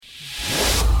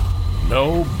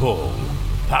No Bull.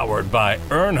 Powered by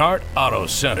Earnhardt Auto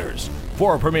Centers.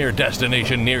 For a premier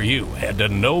destination near you, head to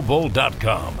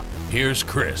nobull.com. Here's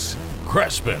Chris,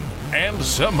 Crespin, and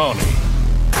Simone.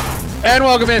 And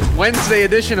welcome in. Wednesday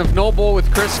edition of No Bull with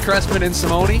Chris, Crespin, and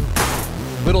Simone.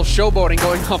 Little showboating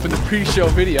going up in the pre-show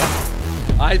video.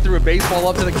 I threw a baseball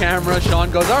up to the camera.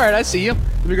 Sean goes, all right, I see you.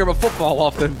 Let me grab a football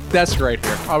off the desk right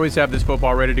here. Always have this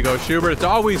football ready to go. Schubert, it's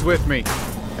always with me.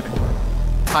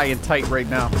 High and tight right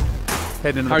now.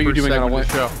 Heading into the first segment of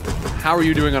the show. How are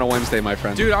you doing on a Wednesday, my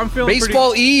friend? Dude, I'm feeling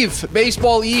Baseball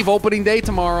Eve, opening day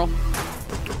tomorrow.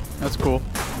 That's cool.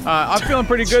 I'm feeling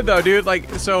pretty good, though, dude. A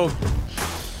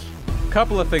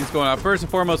couple of things going on. First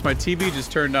and foremost, my TV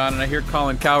just turned on, and I hear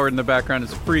Colin Cowherd in the background.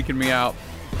 It's freaking me out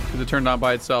because it turned on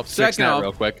by itself. Second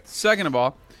of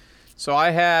all, so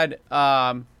I had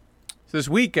this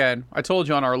weekend, I told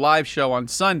you on our live show on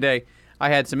Sunday, I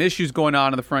had some issues going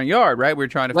on in the front yard, right? We were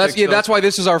trying to fix those. That's why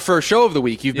this is our first show of the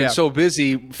week. You've been so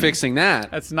busy fixing that.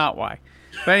 That's not why.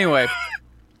 But anyway,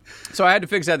 so I had to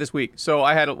fix that this week. So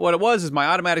I had what it was is my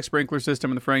automatic sprinkler system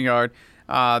in the front yard.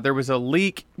 There was a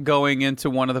leak going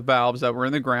into one of the valves that were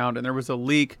in the ground, and there was a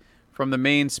leak from the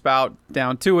main spout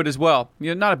down to it as well.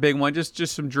 Not a big one, just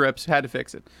some drips. Had to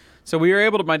fix it. So we were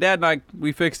able to. My dad and I,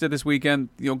 we fixed it this weekend.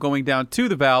 Going down to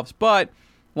the valves, but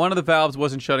one of the valves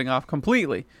wasn't shutting off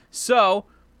completely. So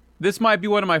this might be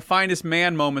one of my finest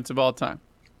man moments of all time.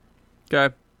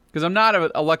 Okay. Because I'm not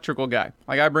an electrical guy.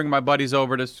 I bring my buddies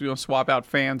over to swap out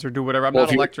fans or do whatever. I'm not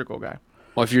an electrical guy.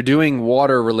 Well, if you're doing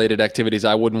water-related activities,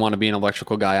 I wouldn't want to be an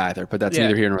electrical guy either, but that's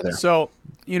neither here nor there. So,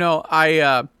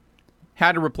 I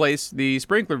had to replace the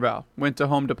sprinkler valve. Went to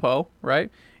Home Depot,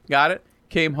 right? Got it.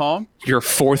 Came home. Your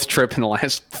fourth trip in the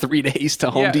last 3 days to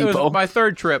Home Depot? It was my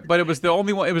third trip, but it was the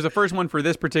only one. It was the first one for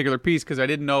this particular piece because I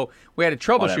didn't know. We had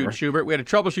to troubleshoot, Schubert. We had to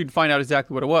troubleshoot to find out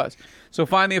exactly what it was. So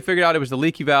finally I figured out it was the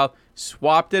leaky valve,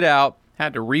 swapped it out,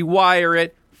 had to rewire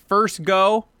it. First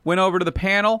go, went over to the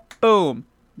panel, boom.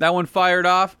 That one fired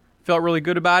off. Felt really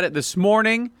good about it. This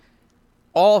morning,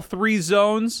 all 3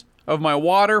 zones of my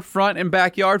water, front and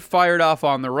backyard, fired off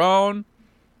on their own.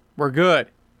 We're good.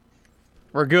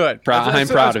 We're good. I'm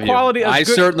proud of you. I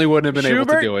certainly wouldn't have been able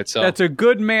to do it. So that's a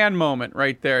good man moment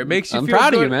right there. It makes you I'm feel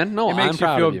proud good. of you, man. No, it makes I'm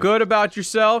proud you of feel you. good about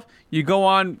yourself. You go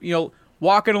on,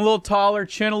 walking a little taller,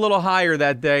 chin a little higher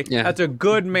that day. Yeah. That's a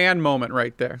good man moment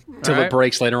right there. Till it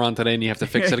breaks later on today and you have to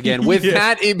fix it again. With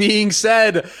that being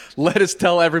said, let us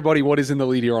tell everybody what is in the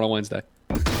lead here on a Wednesday.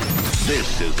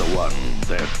 This is the one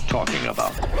they're talking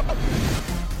about.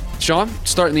 Sean,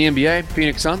 starting the NBA,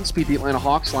 Phoenix Suns beat the Atlanta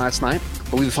Hawks last night. I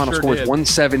believe the final score is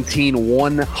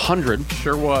 117-100.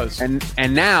 Sure was. And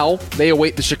now they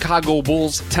await the Chicago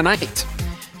Bulls tonight.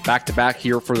 Back-to-back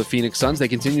here for the Phoenix Suns. They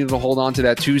continue to hold on to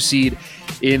that 2 seed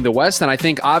in the West. And I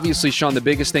think, obviously, Sean, the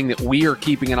biggest thing that we are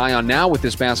keeping an eye on now with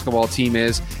this basketball team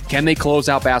is, can they close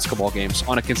out basketball games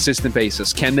on a consistent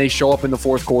basis? Can they show up in the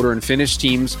fourth quarter and finish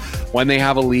teams when they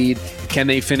have a lead? Can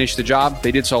they finish the job?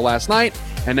 They did so last night.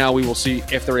 And now we will see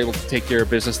if they're able to take care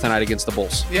of business tonight against the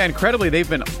Bulls. Yeah, incredibly, they've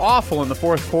been awful in the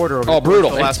fourth quarter over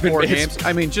brutal. the last 4 games.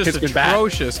 I mean, just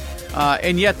atrocious.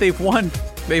 And yet they've won.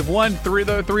 They've won three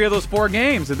of those 4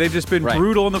 games. They've just been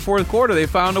brutal in the fourth quarter. They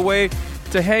found a way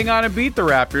to hang on and beat the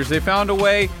Raptors. They found a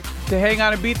way to hang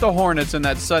on and beat the Hornets in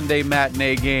that Sunday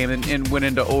matinee game and went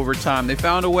into overtime. They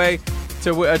found a way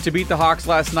to beat the Hawks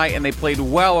last night, and they played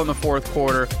well in the fourth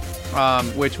quarter,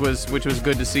 which was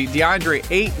good to see. DeAndre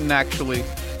Ayton actually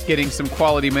getting some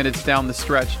quality minutes down the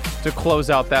stretch to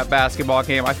close out that basketball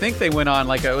game. I think they went on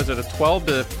was it a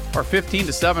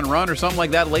 15-7 run or something like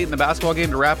that late in the basketball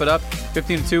game to wrap it up,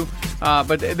 15-2.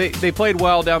 But they played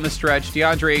well down the stretch.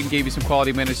 DeAndre Ayton gave you some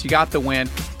quality minutes. You got the win.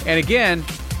 And again,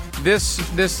 this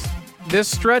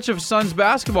stretch of Suns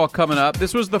basketball coming up,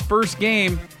 this was the first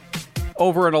game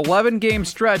over an 11-game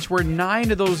stretch where 9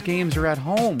 of those games are at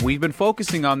home. We've been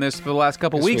focusing on this for the last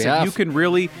couple weeks. And you can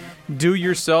really do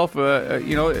yourself,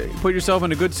 put yourself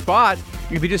in a good spot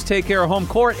if you just take care of home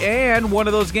court. And one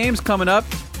of those games coming up,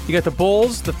 you got the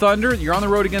Bulls, the Thunder. You're on the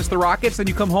road against the Rockets. Then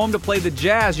you come home to play the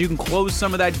Jazz. You can close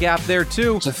some of that gap there,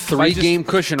 too. It's a 3-game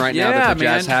cushion right now that the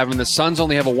Jazz have. And the Suns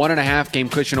only have a 1.5-game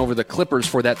cushion over the Clippers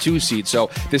for that 2 seed. So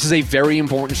this is a very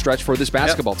important stretch for this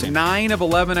basketball team. 9 of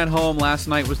 11 at home. Last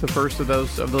night was the first of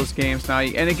those games. Now,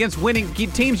 and against winning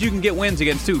teams, you can get wins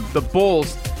against, too. The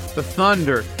Bulls, the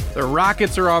Thunder. The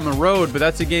Rockets are on the road, but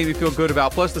that's a game you feel good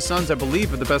about. Plus, the Suns, I believe,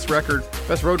 have the best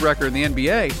road record in the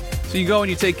NBA. So you go and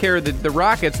you take care of the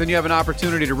Rockets, then you have an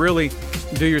opportunity to really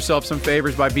do yourself some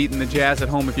favors by beating the Jazz at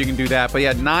home if you can do that. But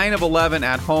yeah, 9 of 11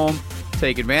 at home.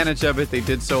 Take advantage of it. They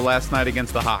did so last night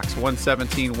against the Hawks,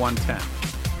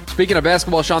 117-110. Speaking of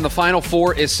basketball, Sean, the Final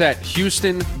Four is set.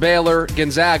 Houston, Baylor,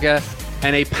 Gonzaga,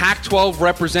 and a Pac-12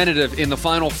 representative in the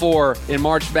Final Four in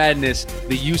March Madness,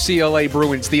 the UCLA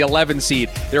Bruins, the 11 seed.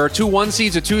 There are 2 1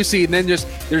 seeds, a 2 seed, and then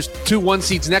there's 2 1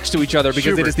 seeds next to each other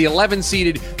because it is the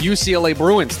 11-seeded UCLA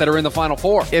Bruins that are in the Final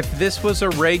Four. If this was a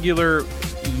regular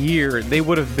year, they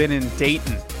would have been in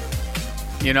Dayton,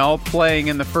 playing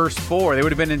in the first 4. They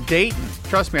would have been in Dayton.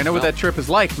 Trust me, I know what that trip is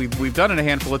like. We've done it a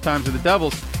handful of times with the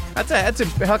Devils. That's a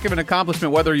heck of an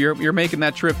accomplishment, whether you're making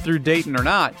that trip through Dayton or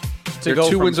not. They're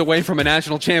 2 wins away from a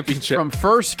national championship. From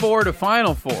first 4 to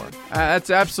Final 4.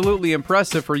 That's absolutely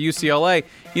impressive for UCLA.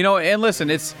 And listen,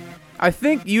 I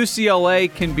think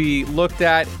UCLA can be looked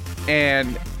at,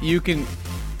 and you can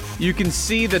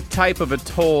see the type of a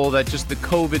toll that just the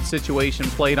COVID situation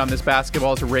played on this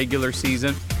basketball's regular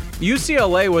season.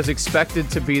 UCLA was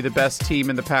expected to be the best team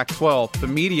in the Pac-12. The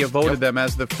media voted them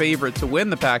as the favorite to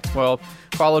win the Pac-12,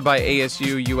 followed by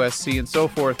ASU, USC, and so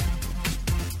forth.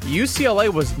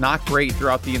 UCLA was not great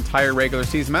throughout the entire regular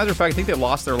season. Matter of fact, I think they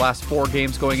lost their last 4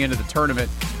 games going into the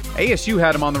tournament. ASU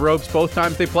had them on the ropes both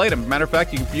times they played them. Matter of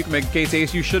fact, you can make a case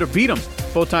ASU should have beat them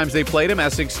both times they played them,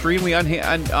 as extremely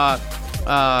undermanned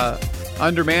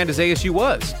as ASU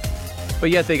was. But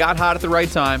yet they got hot at the right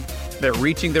time. They're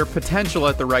reaching their potential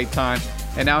at the right time.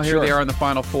 And now here they are in the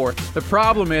Final Four. The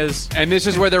problem is... And this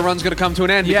is where their run's going to come to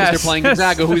an end because they're playing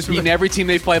Gonzaga, who's beaten every team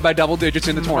they've played by double digits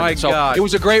in the tournament. So it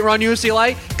was a great run,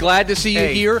 UCLA. Glad to see you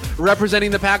here representing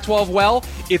the Pac-12 well.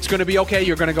 It's going to be okay.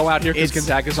 You're going to go out here because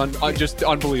Gonzaga's just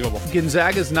unbelievable.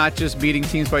 Gonzaga's not just beating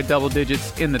teams by double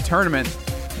digits in the tournament.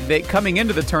 Coming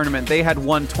into the tournament, they had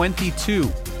won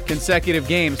 22 consecutive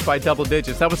games by double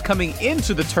digits. That was coming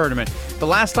into the tournament. The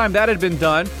last time that had been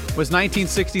done was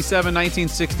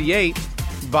 1967-1968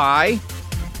 by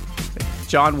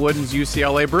John Wooden's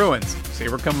UCLA Bruins. See,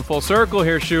 we're coming full circle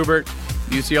here, Schubert.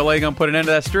 UCLA going to put an end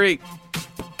to that streak.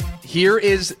 Here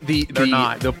is the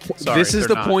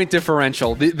point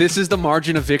differential. This is the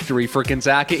margin of victory for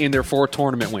Gonzaga in their 4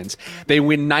 tournament wins. They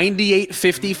win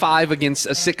 98-55 against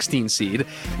a 16 seed.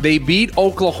 They beat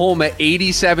Oklahoma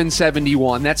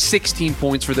 87-71. That's 16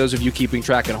 points for those of you keeping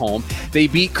track at home. They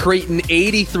beat Creighton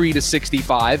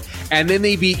 83-65, and then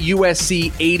they beat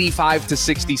USC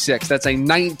 85-66. That's a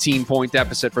 19-point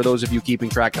deficit for those of you keeping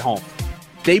track at home.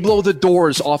 They blow the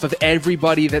doors off of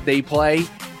everybody that they play.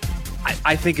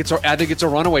 I think it's a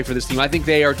runaway for this team. I think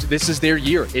this is their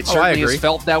year. It certainly has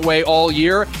felt that way all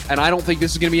year, and I don't think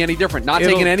this is going to be any different. Not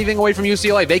taking anything away from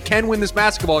UCLA. They can win this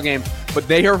basketball game, but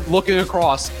they are looking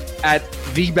across at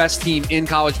the best team in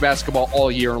college basketball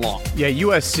all year long. Yeah,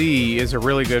 USC is a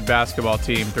really good basketball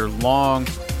team. They're long,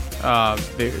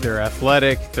 they're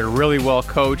athletic, they're really well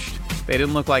coached. They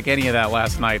didn't look like any of that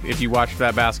last night if you watched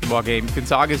that basketball game.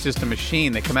 Gonzaga's just a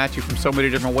machine. They come at you from so many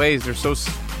different ways. They're so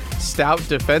stout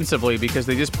defensively because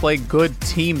they just play good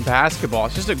team basketball.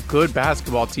 It's just a good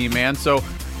basketball team, man. So,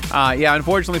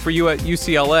 unfortunately for you at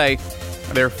UCLA,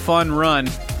 their fun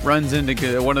runs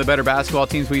into one of the better basketball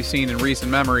teams we've seen in recent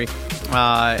memory. It's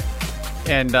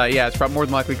probably more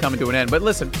than likely coming to an end. But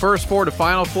listen, first 4 to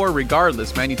Final 4,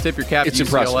 regardless, man, you tip your cap to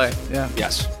UCLA. Impressive. Yeah.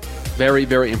 Yes. Very,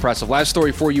 very impressive. Last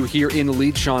story for you here in the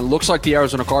lead, Sean. Looks like the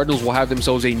Arizona Cardinals will have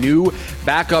themselves a new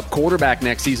backup quarterback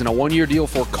next season, a 1-year deal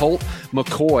for Colt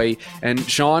McCoy. And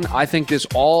Sean, I think this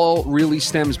all really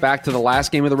stems back to the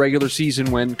last game of the regular season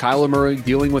when Kyler Murray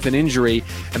dealing with an injury,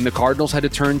 and the Cardinals had to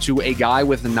turn to a guy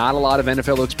with not a lot of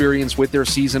NFL experience with their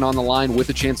season on the line, with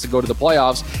a chance to go to the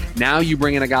playoffs. Now you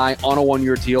bring in a guy on a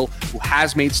 1-year deal who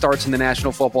has made starts in the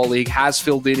National Football League, has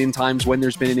filled in times when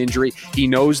there's been an injury. He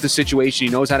knows the situation.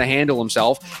 He knows how to handle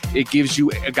himself. It gives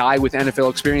you a guy with NFL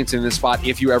experience in this spot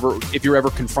if you're ever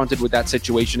confronted with that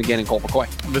situation again in Colt McCoy.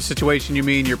 The situation, you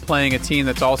mean you're playing a team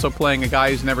that's also playing a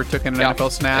guy who's never taken an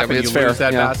NFL snap, and you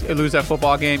lose that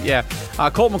football game? Yeah.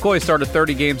 Colt McCoy started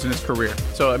 30 games in his career.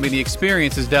 So, the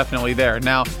experience is definitely there.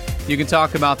 Now, you can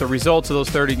talk about the results of those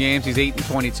 30 games. He's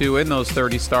 8-22 in those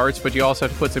 30 starts, but you also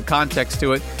have to put some context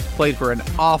to it. Played for an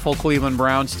awful Cleveland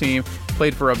Browns team,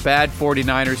 played for a bad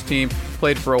 49ers team,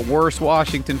 played for a worse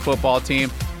Washington football team,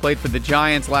 played for the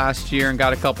Giants last year and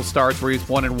got a couple starts where he was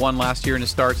 1-1 last year in his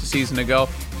starts a season ago.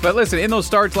 But listen, in those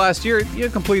starts last year, he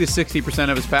completed 60%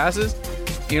 of his passes.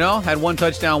 Had 1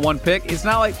 touchdown, 1 pick. It's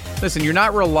not like, listen, you're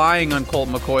not relying on Colt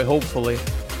McCoy, hopefully.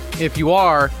 If you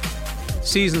are,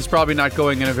 season's probably not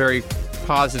going in a very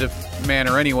positive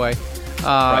manner anyway.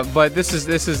 But this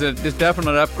is a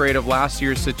definite upgrade of last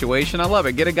year's situation. I love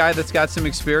it. Get a guy that's got some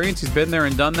experience. He's been there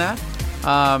and done that.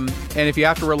 And if you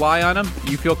have to rely on him,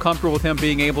 you feel comfortable with him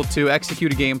being able to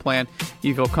execute a game plan.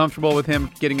 You feel comfortable with him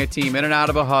getting a team in and out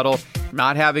of a huddle,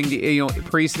 not having the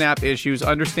pre-snap issues,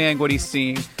 understand what he's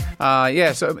seeing.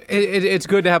 So it's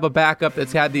good to have a backup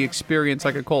that's had the experience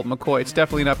like a Colt McCoy. It's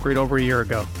definitely an upgrade over a year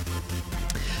ago.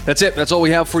 That's it. That's all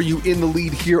we have for you in the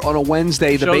lead here on a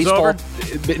Wednesday. The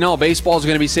baseball is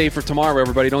going to be saved for tomorrow,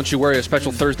 everybody. Don't you worry. A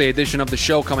special Thursday edition of the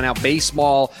show coming out,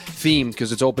 baseball themed,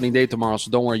 because it's opening day tomorrow.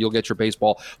 So don't worry, you'll get your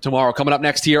baseball tomorrow. Coming up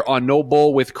next here on No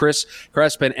Bull with Chris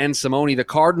Crespin and Simone. The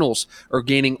Cardinals are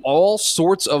gaining all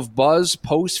sorts of buzz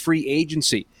post-free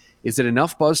agency. Is it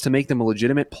enough buzz to make them a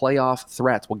legitimate playoff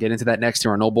threat? We'll get into that next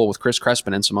here on No Bull with Chris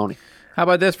Crespin and Simone. How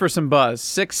about this for some buzz?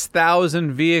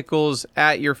 6,000 vehicles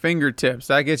at your fingertips.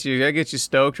 That gets you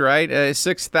stoked, right?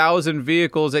 6,000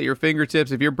 vehicles at your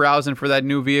fingertips. If you're browsing for that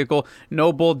new vehicle,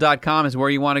 nobull.com is where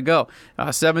you want to go.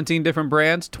 17 different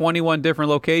brands, 21 different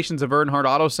locations of Earnhardt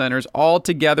Auto Centers, all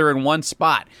together in one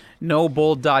spot.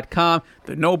 nobull.com.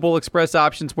 The No Bull Express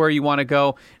option's where you want to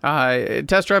go.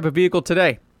 Test drive a vehicle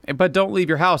today. But don't leave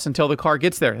your house until the car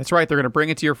gets there. That's right. They're going to bring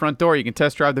it to your front door. You can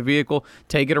test drive the vehicle,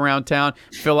 take it around town,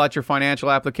 fill out your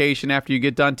financial application after you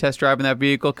get done test driving that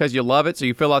vehicle because you love it. So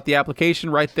you fill out the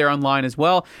application right there online as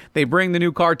well. They bring the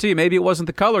new car to you. Maybe it wasn't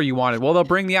the color you wanted. Well, they'll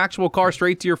bring the actual car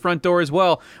straight to your front door as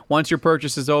well once your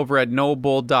purchase is over at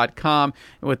nobull.com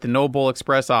with the No Bull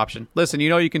Express option. Listen, you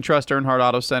know you can trust Earnhardt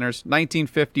Auto Centers.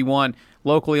 1951.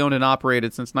 Locally owned and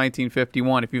operated since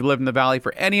 1951. If you've lived in the Valley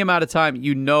for any amount of time,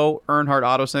 you know Earnhardt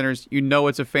Auto Centers. You know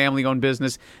it's a family-owned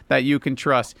business that you can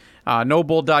trust.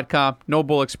 NoBull.com, No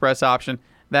Bull Express option.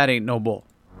 That ain't No Bull.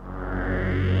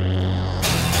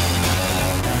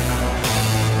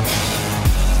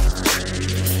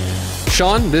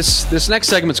 Sean, this next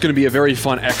segment's going to be a very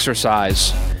fun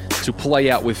exercise to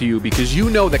play out with you because you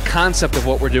know the concept of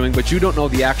what we're doing, but you don't know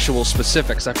the actual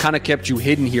specifics. I've kind of kept you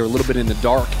hidden here a little bit in the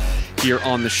dark here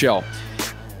on the show.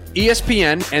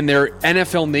 ESPN and their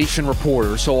NFL Nation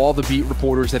reporters, so all the beat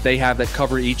reporters that they have that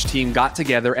cover each team, got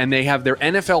together and they have their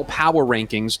NFL Power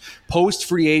Rankings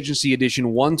post-free agency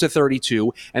edition 1 to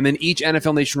 32, and then each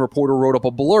NFL Nation reporter wrote up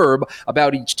a blurb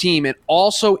about each team and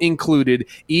also included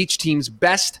each team's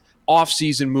best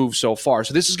offseason move so far.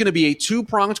 So this is going to be a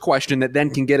two-pronged question that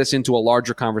then can get us into a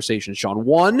larger conversation, Sean.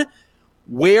 One,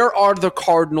 where are the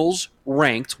Cardinals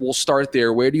ranked? We'll start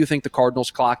there. Where do you think the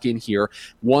Cardinals clock in here?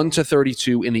 1 to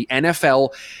 32 in the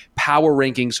NFL Power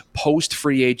Rankings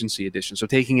post-free agency edition. So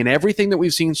taking in everything that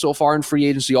we've seen so far in free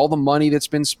agency, all the money that's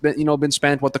been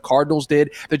spent, what the Cardinals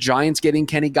did, the Giants getting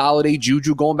Kenny Golladay,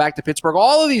 Juju going back to Pittsburgh,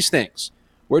 all of these things.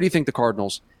 Where do you think the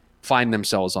Cardinals find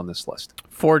themselves on this list?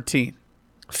 14th.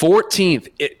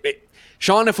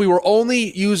 Sean, if we were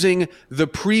only using the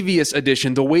previous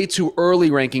edition, the way too early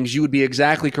rankings, you would be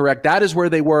exactly correct. That is where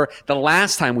they were the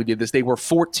last time we did this. They were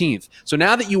 14th. So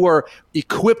now that you are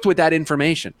equipped with that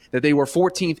information, that they were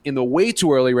 14th in the way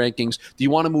too early rankings, do you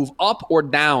want to move up or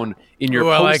down in your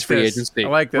post-free agency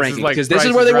rankings? Because this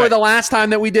is where they were the last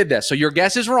time that we did this. So your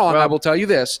guess is wrong. I will tell you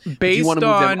this. Do you want to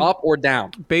move them up or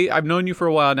down? I've known you for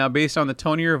a while now. Based on the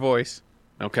tone of your voice.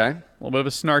 Okay. A little bit of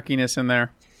a snarkiness in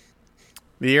there.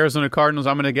 The Arizona Cardinals,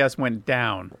 I'm going to guess, went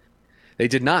down. They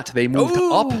did not. They moved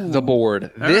up the board.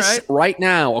 Right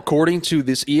now, according to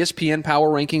this ESPN Power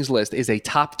Rankings list, is a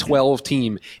top 12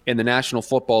 team in the National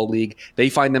Football League.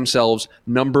 They find themselves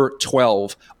number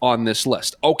 12 on this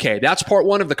list. Okay, that's part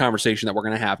one of the conversation that we're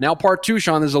going to have. Now, part two,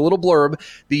 Sean, there's a little blurb.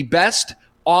 The best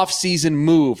off-season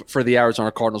move for the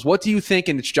Arizona Cardinals. What do you think,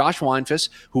 and it's Josh Weinfuss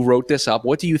who wrote this up,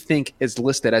 what do you think is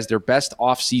listed as their best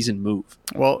off-season move?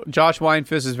 Well, Josh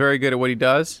Weinfuss is very good at what he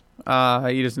does.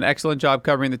 He does an excellent job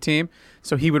covering the team,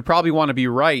 so he would probably want to be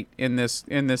right in this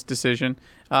decision.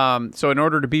 So in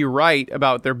order to be right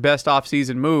about their best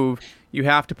off-season move, you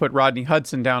have to put Rodney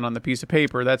Hudson down on the piece of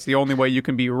paper. That's the only way you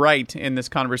can be right in this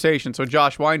conversation. So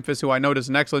Josh Weinfuss, who I know does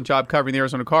an excellent job covering the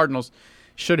Arizona Cardinals,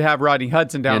 should have Rodney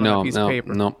Hudson down on the piece of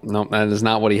paper. No, that is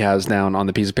not what he has down on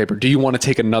the piece of paper. Do you want to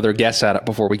take another guess at it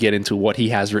before we get into what he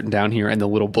has written down here and the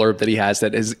little blurb that he has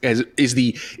that is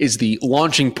the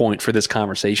launching point for this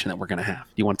conversation that we're going to have?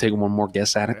 Do you want to take one more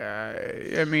guess at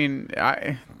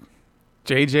it?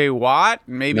 J.J. Watt?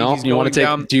 Maybe he's going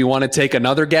down. Do you want to take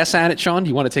another guess at it, Sean? Do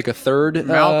you want to take a third?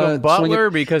 Malcolm Butler,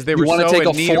 because they were so in need of a corner? You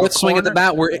want to take a fourth swing at the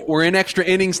bat? We're in extra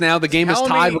innings now. The game is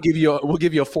tied. We'll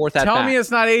give you a fourth at bat. Tell me it's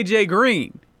not A.J.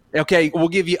 Green. Okay, we'll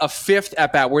give you a fifth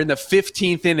at bat. We're in the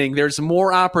 15th inning. There's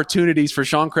more opportunities for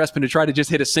Sean Crespin to try to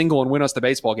just hit a single and win us the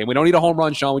baseball game. We don't need a home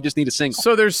run, Sean. We just need a single.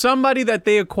 So there's somebody that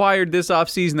they acquired this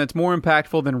offseason that's more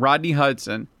impactful than Rodney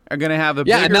Hudson. Are going to have a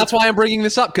and that's why I'm bringing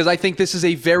this up, because I think this is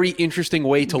a very interesting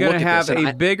way to look at this. Going to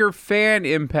have a bigger fan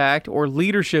impact or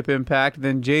leadership impact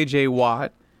than J.J.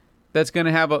 Watt. That's going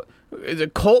to have is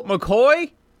it Colt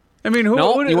McCoy? I mean,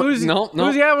 who's he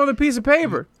have on the piece of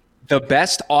paper? The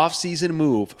best offseason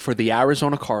move for the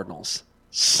Arizona Cardinals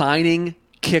signing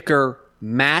kicker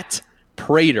Matt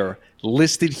Prater,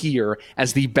 listed here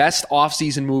as the best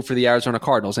offseason move for the Arizona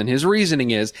Cardinals. And his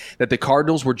reasoning is that the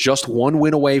Cardinals were just one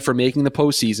win away from making the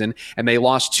postseason, and they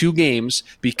lost 2 games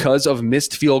because of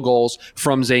missed field goals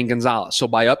from Zane Gonzalez. So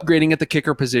by upgrading at the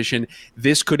kicker position,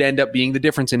 this could end up being the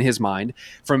difference in his mind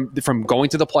from going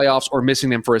to the playoffs or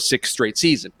missing them for a 6th straight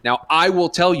season. Now, I will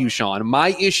tell you, Sean,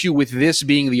 my issue with this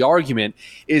being the argument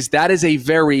is that is a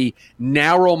very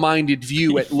narrow-minded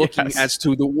view at looking as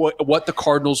to what the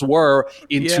Cardinals were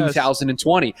in 2020.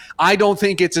 I don't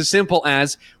think it's as simple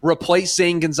as replace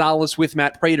Zane Gonzalez with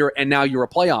Matt Prater and now you're a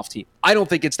playoff team. I don't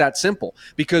think it's that simple,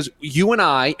 because you and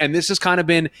I, and this has kind of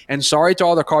been, and sorry to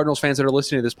all the Cardinals fans that are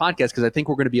listening to this podcast, because I think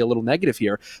we're going to be a little negative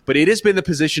here, but it has been the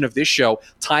position of this show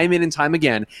time in and time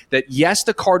again that yes,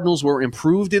 the Cardinals were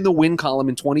improved in the win column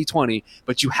in 2020,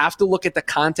 but you have to look at the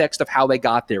context of how they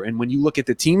got there. And when you look at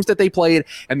the teams that they played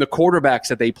and the quarterbacks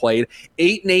that they played,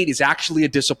 8-8 is actually a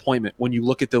disappointment when you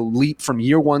look at the leap from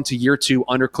year 1 to year 2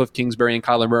 under Cliff Kingsbury and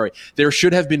Kyler Murray. There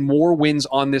should have been more wins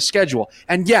on this schedule.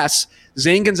 And yes,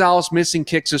 Zane Gonzalez missing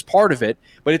kicks is part of it,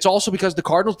 but it's also because the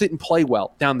Cardinals didn't play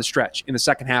well down the stretch in the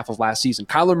second half of last season.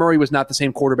 Kyler Murray was not the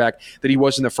same quarterback that he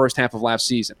was in the first half of last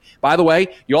season. By the way,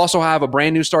 you also have a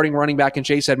brand new starting running back in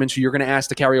Chase Edmonds, who you're going to ask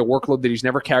to carry a workload that he's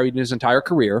never carried in his entire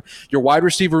career. Your wide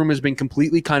receiver room has been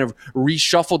completely kind of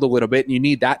reshuffled a little bit, and you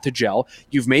need that to gel.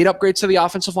 You've made upgrades to the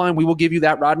offensive line. We will give you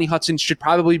that. Rodney Hudson should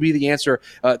probably be the answer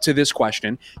to this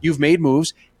question. You've made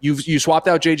moves. You swapped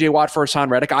out J.J. Watt for Hassan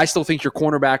Reddick. I still think your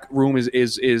cornerback room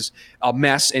is a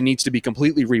mess and needs to be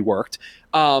completely reworked.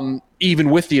 Even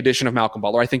with the addition of Malcolm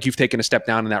Butler, I think you've taken a step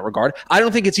down in that regard. I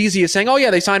don't think it's easy as saying, "Oh yeah,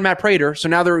 they signed Matt Prater, so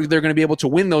now they're going to be able to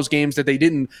win those games that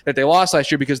they lost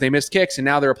last year because they missed kicks, and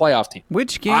now they're a playoff team."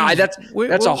 Which games?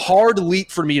 That's a hard leap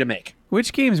for me to make.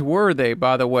 Which games were they,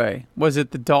 by the way? Was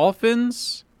it the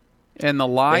Dolphins and the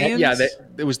Lions?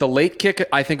 It was the late kick,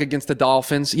 I think, against the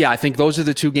Dolphins. Yeah, I think those are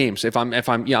the 2 games. I'm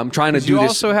trying to do this. You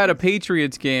also had a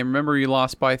Patriots game. Remember, you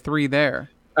lost by 3 there.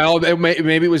 Oh,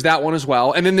 maybe it was that one as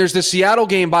well. And then there's the Seattle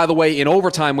game, by the way, in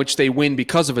overtime, which they win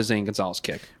because of a Zane Gonzalez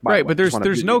kick. Right, but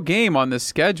there's no game on this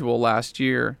schedule last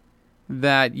year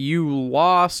that you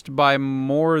lost by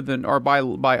more than or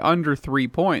by under 3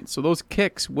 points. So those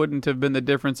kicks wouldn't have been the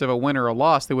difference of a win or a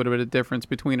loss. They would have been a difference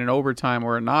between an overtime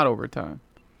or a not overtime.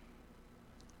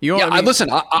 You know listen,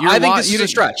 I think this is a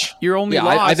stretch. You're only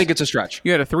lost. I think it's a stretch.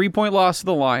 You had a 3-point loss to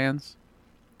the Lions.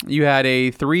 You had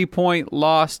a 3-point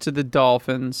loss to the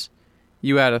Dolphins.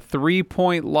 You had a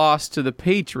 3-point loss to the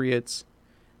Patriots.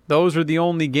 Those are the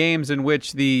only games in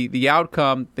which the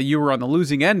outcome that you were on the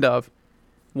losing end of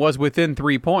was within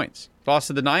 3 points. Lost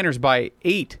to the Niners by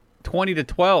 8,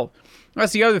 20-12.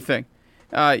 That's the other thing.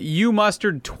 You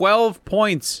mustered 12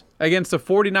 points against a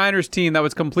 49ers team that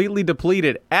was completely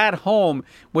depleted at home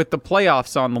with the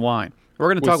playoffs on the line. We're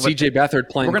going to talk about C.J. Beathard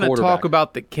playing quarterback. We're going to talk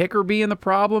about the kicker being the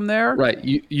problem there. Right.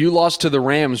 You lost to the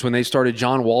Rams when they started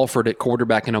John Walford at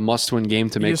quarterback in a must-win game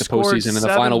to make the postseason in the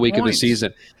final week of the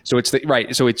season. So it's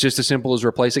So it's just as simple as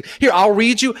replacing. Here, I will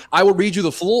read you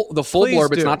the full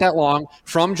blurb. It's not that long,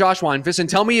 from Josh Weinfuss, and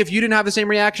tell me if you didn't have the same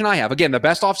reaction I have. Again, the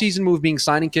best offseason move being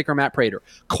signing kicker Matt Prater.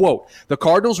 Quote: "The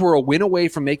Cardinals were a win away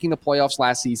from making the playoffs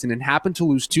last season and happened to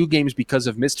lose 2 games because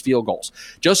of missed field goals.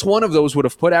 Just one of those would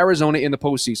have put Arizona in the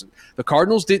postseason. The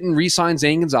Cardinals didn't re-sign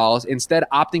Zane Gonzalez, instead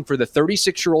opting for the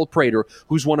 36-year-old Prater,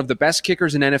 who's one of the best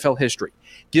kickers in NFL history.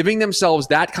 Giving themselves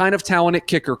that kind of talented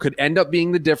kicker could end up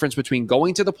being the difference between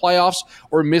going to the playoffs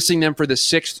or missing them for the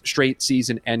 6th straight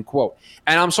season," end quote.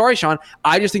 And I'm sorry, Sean,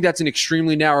 I just think that's an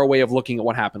extremely narrow way of looking at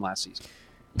what happened last season.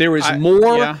 There is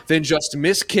more than just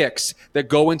missed kicks that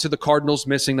go into the Cardinals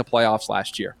missing the playoffs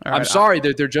last year. Right, I'm sorry,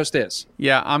 there just is.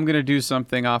 Yeah, I'm going to do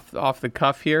something off the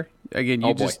cuff here. Again,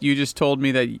 you just told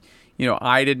me that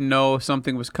I didn't know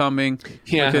something was coming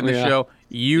within the show.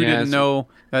 You didn't know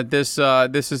that this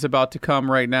is about to come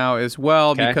right now as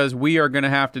well, because we are going to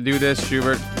have to do this,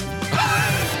 Schubert.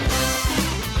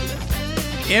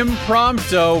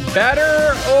 Impromptu,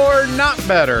 better or not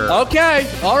better? Okay,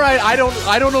 all right. I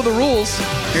don't know the rules.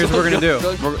 Here's what we're gonna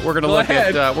do. We're gonna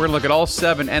look at all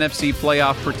 7 NFC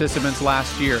playoff participants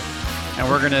last year, and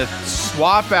we're gonna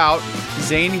swap out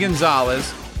Zane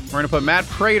Gonzalez. We're gonna put Matt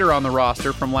Prater on the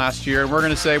roster from last year, and we're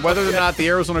gonna say whether or not the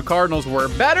Arizona Cardinals were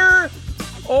better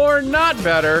or not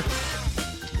better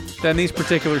than these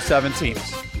particular 7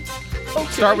 teams.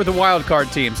 Start with the wild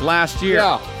card teams last year.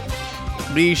 Yeah.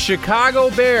 The Chicago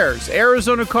Bears,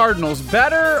 Arizona Cardinals,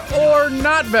 better or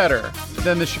not better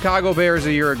than the Chicago Bears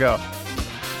a year ago?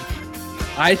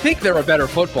 I think they're a better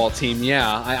football team,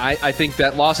 yeah. I think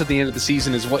that loss at the end of the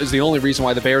season is the only reason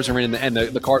why the Bears are in and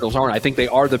the Cardinals aren't. I think they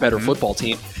are the better football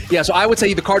team. Yeah, so I would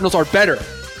say the Cardinals are better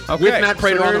with Matt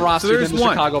Prater on the roster than the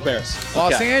Chicago Bears.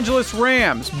 Los Angeles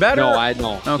Rams, better?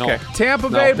 No. Okay. Tampa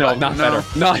Bay? No, not better.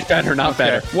 Not better, not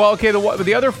better. Well, okay,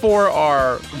 the other 4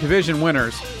 are division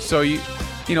winners. So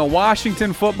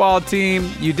Washington football team,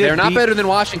 they're not better than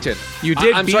Washington.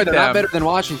 I'm sorry, they're not better than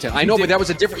Washington. I know, but that was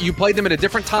you played them at a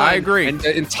different time. I agree. And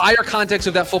the entire context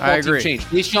of that football team changed.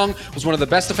 Chase Young was one of the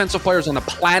best defensive players on the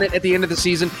planet at the end of the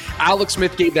season. Alex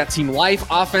Smith gave that team life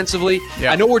offensively.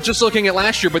 Yeah. I know we're just looking at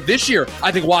last year, but this year,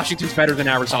 I think Washington's better than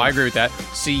Arizona. I agree with that.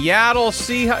 Seattle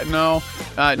Seahawks, no.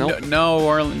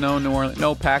 New Orleans,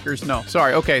 no Packers, no.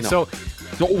 Sorry, okay, so.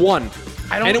 No, one.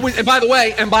 And by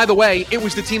the way, it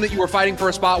was the team that you were fighting for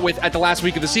a spot with at the last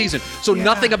week of the season. So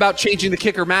nothing about changing the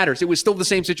kicker matters. It was still the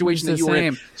same situation that you were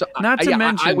in. So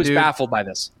I was baffled by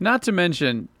this. Not to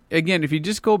mention, again, if you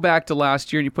just go back to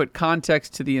last year and you put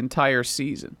context to the entire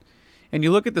season, and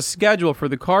you look at the schedule for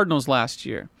the Cardinals last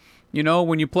year,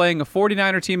 when you're playing a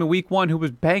 49er team in week 1 who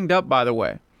was banged up, by the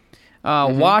way.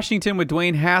 Washington with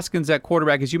Dwayne Haskins at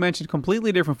quarterback, as you mentioned,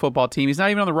 completely different football team. He's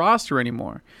not even on the roster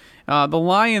anymore. The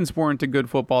Lions weren't a good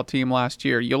football team last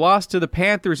year. You lost to the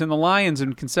Panthers and the Lions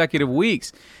in consecutive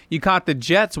weeks. You caught the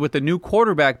Jets with the new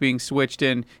quarterback being switched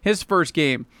in his first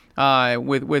game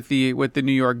with the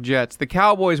New York Jets. The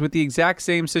Cowboys with the exact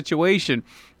same situation.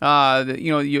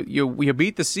 You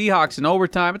beat the Seahawks in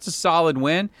overtime. It's a solid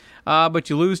win, but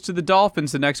you lose to the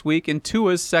Dolphins the next week in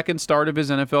Tua's second start of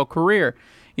his NFL career.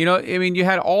 You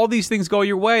had all these things go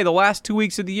your way the last 2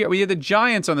 weeks of the year. We had the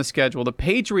Giants on the schedule. The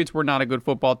Patriots were not a good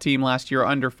football team last year,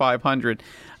 under 500.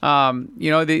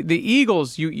 The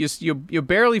Eagles, you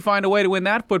barely find a way to win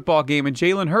that football game in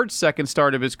Jalen Hurts' second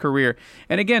start of his career.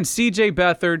 And again, C.J.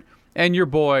 Beathard and your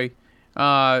boy,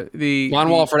 John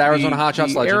Wolford, Arizona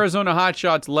Hotshots legend. Arizona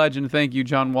Hotshots legend. Thank you,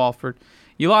 John Wolford.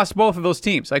 You lost both of those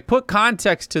teams. Put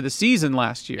context to the season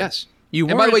last year. Yes. And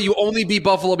by the way, you only beat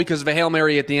Buffalo because of a Hail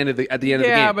Mary at the end of the game.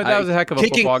 Yeah, but that was a heck of a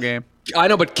football game. I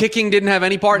know, but kicking didn't have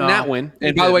any part in that win.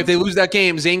 And by the way, if they lose that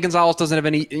game, Zane Gonzalez doesn't have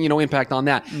any impact on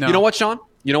that. No. You know what, Sean?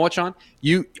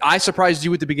 I surprised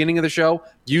you at the beginning of the show.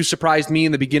 You surprised me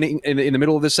in the beginning, in the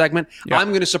middle of this segment. Yep. I'm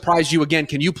going to surprise you again.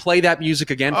 Can you play that music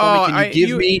again for me? Can you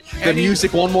give me the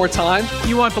music one more time?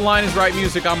 You want the Line is Right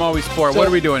music? I'm always for it. What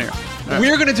are we doing here?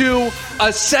 We're going to do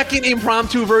a second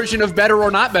impromptu version of Better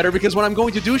or Not Better, because what I'm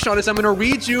going to do, Sean, is I'm going to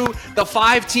read you the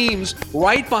 5 teams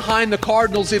right behind the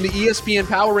Cardinals in the ESPN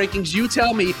Power Rankings. You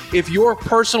tell me if your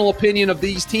personal opinion of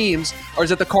these teams is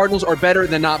that the Cardinals are better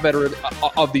than not better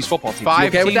of these football teams. 5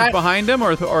 teams behind them,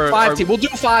 or 5 teams? We'll do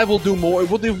 5. We'll do more.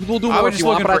 We'll do more. I was just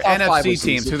looking for NFC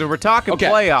teams, because we're talking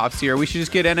playoffs here. We should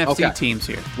just get NFC teams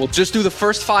here. We'll just do the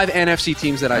first 5 NFC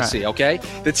teams that I see. Okay,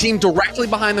 the team directly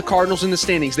behind the Cardinals in the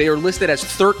standings, they are listed as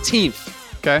 13th.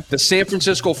 Okay. The San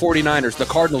Francisco 49ers. The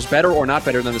Cardinals better or not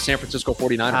better than the San Francisco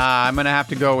 49ers? I'm going to have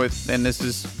to go with, and this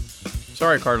is,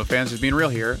 sorry, Cardinal fans, just being real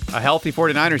here, a healthy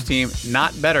 49ers team,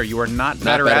 not better. You are not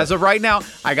better. As of right now.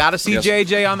 I got to see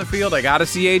JJ on the field. I got to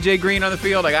see AJ Green on the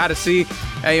field. I got to see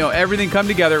everything come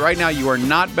together. Right now, you are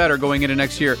not better going into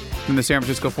next year than the San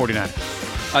Francisco 49ers.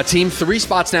 A team 3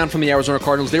 spots down from the Arizona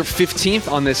Cardinals. They're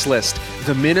 15th on this list.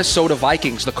 The Minnesota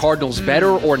Vikings. The Cardinals better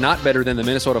or not better than the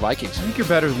Minnesota Vikings? I think you're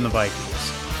better than the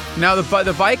Vikings. Now,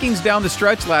 the Vikings down the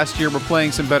stretch last year were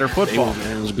playing some better football.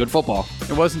 It was good football.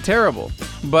 It wasn't terrible.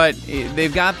 But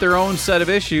they've got their own set of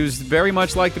issues, very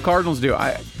much like the Cardinals do.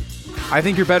 I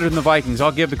think you're better than the Vikings.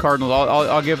 I'll give the Cardinals,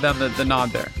 I'll give them the nod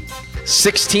there.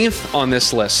 16th on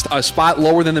this list, a spot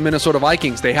lower than the Minnesota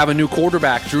Vikings. They have a new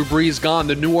quarterback, Drew Brees gone.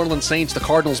 The New Orleans Saints, the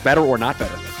Cardinals better or not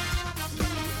better?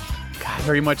 God,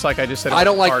 very much like I just said. I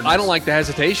don't like the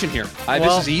hesitation here.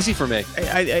 This is easy for me.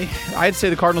 I'd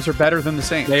say the Cardinals are better than the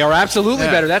Saints. They are absolutely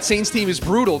better. That Saints team is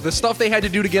brutal. The stuff they had to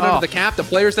do to get under the cap, the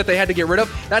players that they had to get rid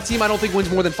of, that team I don't think wins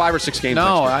more than 5 or 6 games.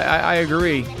 No, I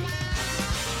agree.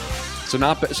 So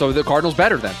the Cardinals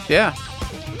better then. Yeah.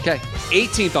 Okay,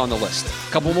 18th on the list.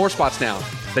 A couple more spots down.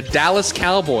 The Dallas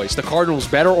Cowboys. The Cardinals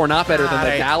better or not better than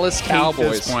the Dallas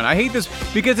Cowboys? I hate this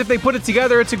because if they put it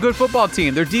together, it's a good football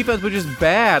team. Their defense was just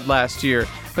bad last year,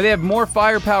 but they have more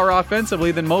firepower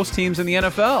offensively than most teams in the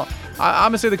NFL. I'm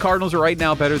going to say the Cardinals are right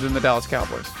now better than the Dallas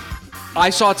Cowboys. I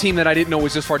saw a team that I didn't know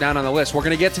was this far down on the list. We're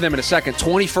going to get to them in a second.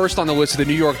 21st on the list, the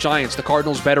New York Giants. The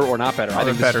Cardinals better or not better? I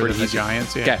think better than the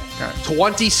Giants. Yeah. Okay. Right.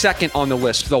 22nd on the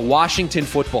list, the Washington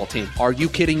football team. Are you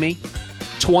kidding me?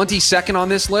 22nd on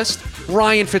this list,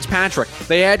 Ryan Fitzpatrick.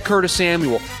 They add Curtis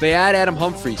Samuel. They add Adam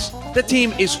Humphries. That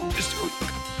team is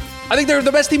I think they're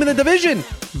the best team in the division.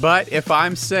 But if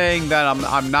I'm saying that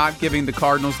I'm not giving the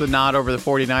Cardinals the nod over the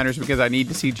 49ers because I need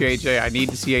to see JJ, I need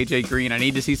to see AJ Green, I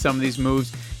need to see some of these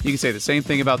moves, you can say the same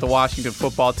thing about the Washington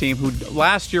football team, who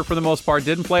last year, for the most part,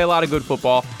 didn't play a lot of good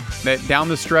football. That down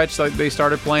the stretch, they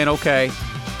started playing okay.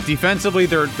 Defensively,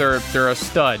 they're a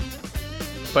stud.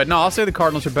 But no, I'll say the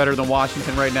Cardinals are better than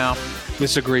Washington right now.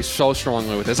 Disagree so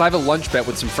strongly with this. I have a lunch bet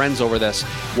with some friends over this.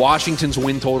 Washington's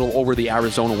win total over the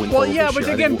Arizona win total. Well, yeah, but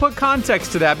again, put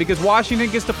context to that because Washington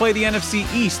gets to play the NFC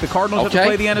East. The Cardinals have to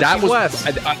play the NFC West.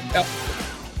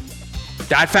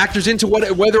 That factors into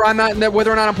whether or not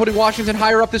I'm putting Washington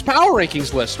higher up this power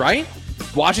rankings list, right?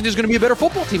 Washington's going to be a better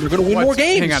football team. They're going to win more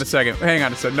games. Hang on a second.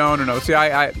 No. See,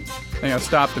 hang on.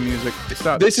 Stop the music.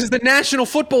 Stop. This is the National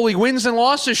Football League wins and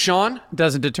losses, Sean.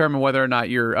 Doesn't determine whether or not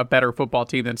you're a better football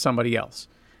team than somebody else.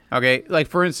 Okay? Like,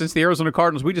 for instance, the Arizona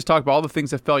Cardinals, we just talked about all the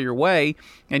things that fell your way,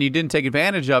 and you didn't take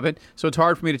advantage of it, so it's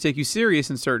hard for me to take you serious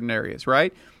in certain areas,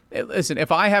 right? Listen, if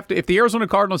the Arizona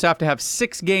Cardinals have to have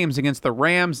 6 games against the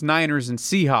Rams, Niners, and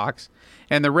Seahawks,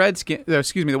 and the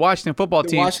Washington football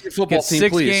team gets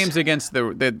 6 games against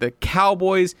the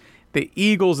Cowboys, the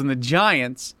Eagles, and the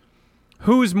Giants,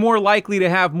 who's more likely to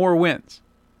have more wins?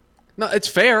 No, it's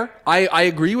fair. I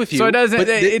agree with you. So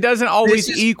it doesn't always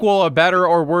equal a better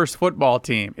or worse football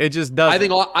team. It just doesn't.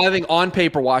 I think on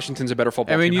paper Washington's a better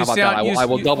football team. How about that? I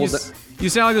will double that. You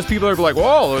sound like those people that are like,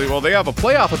 well, they have a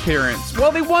playoff appearance.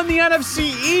 Well, they won the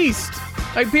NFC East.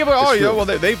 Like people are,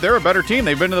 they're a better team.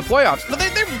 They've been to the playoffs. But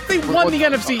they won the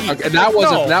NFC East. Okay,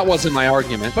 that wasn't my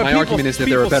argument. My argument is that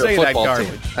they're a better football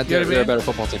team. They're a better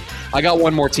football team. I got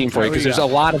one more team for you because there's a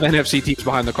lot of NFC teams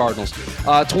behind the Cardinals.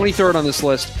 23rd on this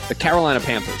list, the Carolina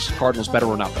Panthers. Cardinals better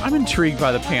or not better? I'm intrigued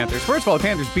by the Panthers. First of all, the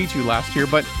Panthers beat you last year,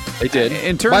 but they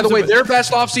did. By the way, their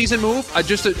best offseason move.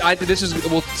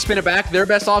 We'll spin it back. Their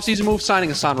best offseason move, signing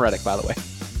Hassan Reddick. By the way,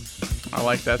 I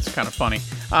like that. It's kind of funny.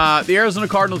 The Arizona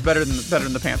Cardinals better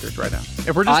than the Panthers right now.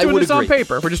 If we're just doing this on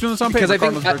paper, because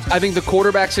I think the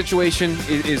quarterback situation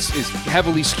is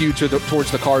heavily skewed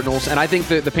towards the Cardinals, and I think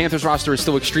the Panthers roster is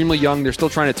still extremely young. They're still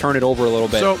trying to turn it over a little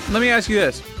bit. So let me ask you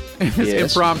this: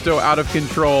 impromptu, out of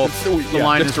control. The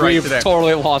line is right today. We've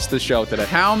totally lost the show today.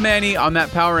 How many on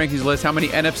that power rankings list? How many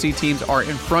NFC teams are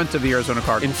in front of the Arizona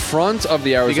Cardinals? In front of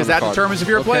the Arizona Cardinals, because that determines if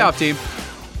you're a playoff team.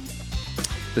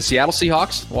 The Seattle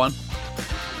Seahawks, 1.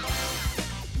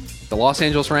 The Los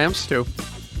Angeles Rams, 2.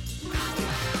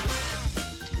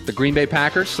 The Green Bay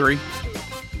Packers, 3.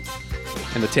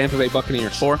 And the Tampa Bay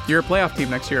Buccaneers, 4. You're a playoff team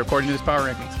next year, according to this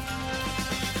power rankings.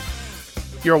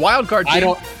 You're a wild card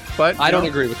team. I don't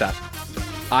agree with that.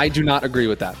 I do not agree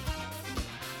with that.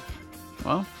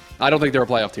 Well, I don't think they're a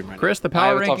playoff team right now. Chris, the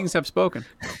power rankings have spoken.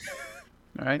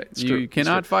 All right? You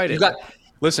cannot fight it.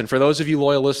 Listen, for those of you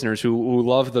loyal listeners who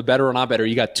love the better or not better,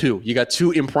 you got 2. You got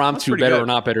 2 impromptu better or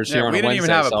not betters here on a Wednesday. We didn't even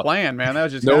have a plan, man. That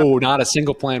was just not a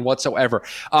single plan whatsoever.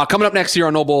 Coming up next here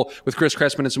on No Bull with Chris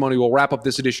Crespin and Simone, we'll wrap up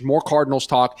this edition. More Cardinals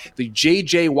talk. The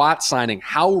J.J. Watt signing.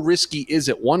 How risky is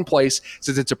it? One place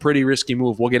says it's a pretty risky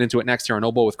move. We'll get into it next here on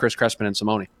No Bull with Chris Crespin and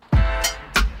Simone.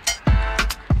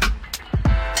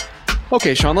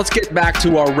 Okay, Sean, let's get back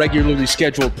to our regularly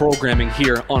scheduled programming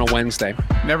here on a Wednesday.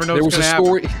 Never know what's going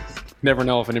to happen. Never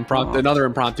know if another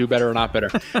impromptu better or not better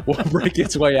will break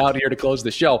its way out here to close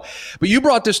the show. But you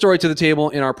brought this story to the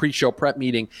table in our pre-show prep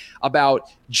meeting about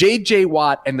J.J.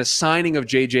 Watt and the signing of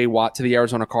J.J. Watt to the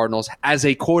Arizona Cardinals as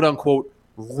a quote-unquote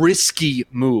risky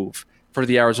move for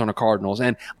the Arizona Cardinals.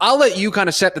 And I'll let you kind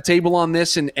of set the table on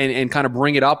this and kind of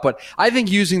bring it up. But I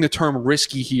think using the term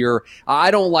risky here,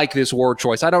 I don't like this word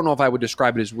choice. I don't know if I would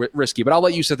describe it as risky, but I'll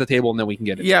let you set the table and then we can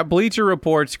get it. Yeah, Bleacher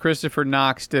Report's Christopher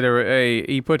Knox did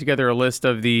he put together a list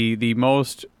of the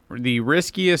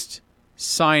riskiest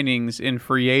signings in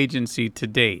free agency to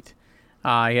date.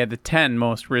 He had the 10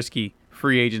 most risky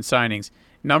free agent signings.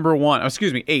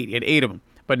 8. He had 8 of them.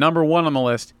 But number 1 on the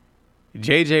list,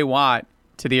 J.J. Watt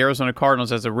to the Arizona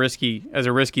Cardinals as a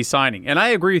risky signing. And I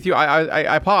agree with you.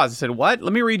 I paused. I said, "What?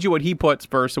 Let me read you what he puts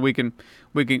first, so we can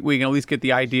at least get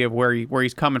the idea of where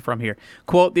he's coming from here."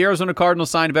 Quote: "The Arizona Cardinals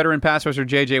signed veteran pass rusher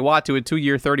J.J. Watt to a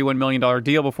 2-year, $31 million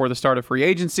deal before the start of free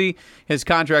agency. His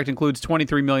contract includes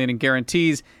 $23 million in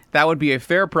guarantees. That would be a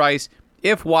fair price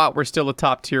if Watt were still a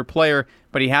top-tier player,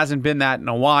 but he hasn't been that in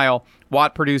a while.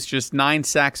 Watt produced just 9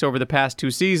 sacks over the past 2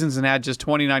 seasons and had just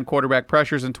 29 quarterback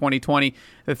pressures in 2020.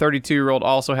 The 32-year-old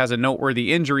also has a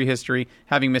noteworthy injury history,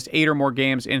 having missed 8 or more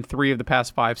games in 3 of the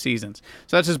past 5 seasons."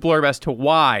 So that's his blurb as to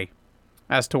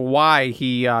why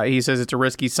he says it's a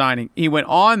risky signing. He went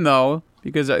on, though,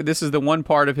 because this is the one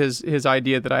part of his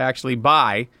idea that I actually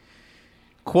buy.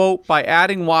 Quote: "By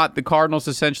adding Watt, the Cardinals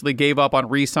essentially gave up on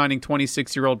re-signing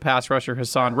 26-year-old pass rusher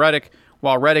Hassan Reddick.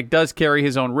 while Reddick does carry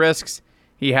his own risks,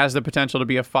 he has the potential to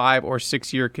be a 5 or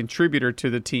 6 year contributor to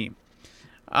the team.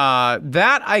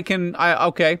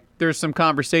 Okay, there's some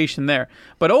conversation there.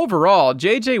 But overall,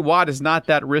 J.J. Watt is not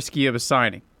that risky of a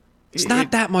signing. It's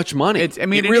not that much money. It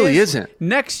really isn't.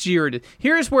 Next year,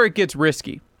 here's where it gets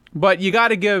risky. But you got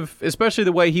to give, especially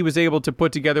the way he was able to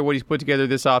put together what he's put together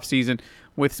this offseason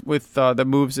with the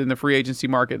moves in the free agency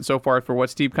market and so far for what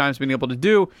Steve Keim's been able to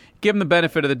do, give him the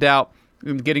benefit of the doubt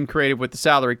in getting creative with the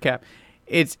salary cap.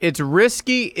 It's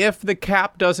risky if the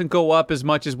cap doesn't go up as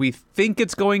much as we think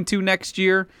it's going to next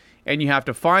year, and you have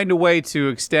to find a way to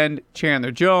extend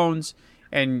Chandler Jones,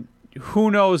 and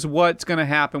who knows what's going to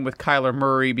happen with Kyler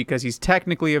Murray because he's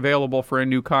technically available for a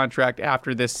new contract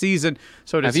after this season.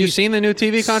 So have you seen the new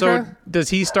TV contract? So does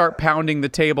he start pounding the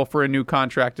table for a new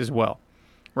contract as well?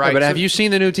 Right, yeah, but have you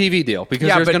seen the new TV deal? Because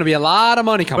there's going to be a lot of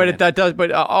money coming.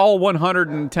 But all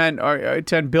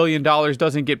 $110 billion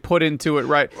doesn't get put into it.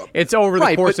 Right, it's over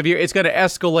the course of a year. It's going to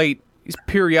escalate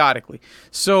periodically.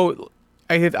 So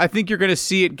I think you're going to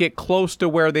see it get close to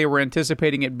where they were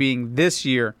anticipating it being this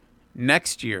year,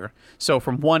 next year. So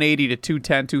from 180 to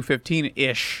 210, 215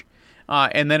 ish,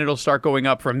 and then it'll start going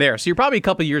up from there. So you're probably a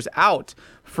couple of years out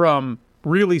from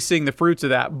really seeing the fruits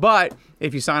of that. But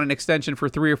if you sign an extension for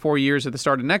 3 or 4 years at the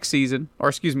start of next offseason,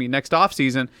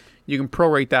 you can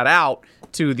prorate that out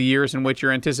to the years in which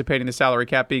you're anticipating the salary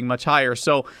cap being much higher.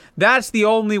 So that's the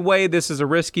only way this is a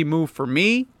risky move for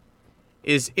me,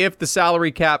 is if the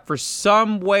salary cap for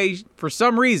some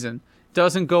reason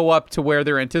doesn't go up to where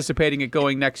they're anticipating it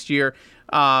going next year.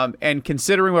 And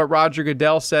considering what Roger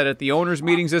Goodell said at the owners'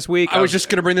 meetings this week, I was just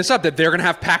going to bring this up, that they're going to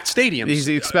have packed stadiums. He's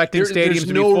expecting stadiums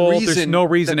to be full. There's no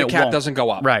reason that the cap won't. Doesn't go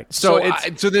up. Right. So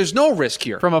there's no risk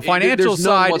here from a financial there's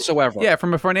side none whatsoever. Yeah,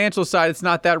 from a financial side, it's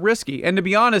not that risky. And to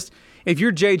be honest, if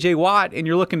you're J.J. Watt and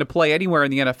you're looking to play anywhere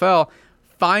in the NFL,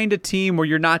 find a team where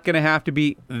you're not going to have to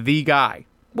be the guy.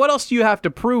 What else do you have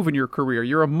to prove in your career?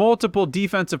 You're a multiple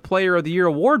Defensive Player of the Year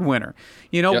award winner.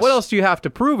 You know, What else do you have to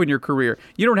prove in your career?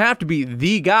 You don't have to be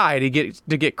the guy to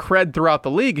get cred throughout the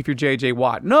league if you're J.J.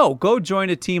 Watt. No, go join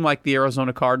a team like the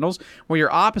Arizona Cardinals where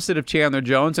you're opposite of Chandler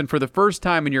Jones, and for the first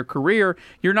time in your career,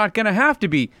 you're not going to have to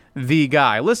be the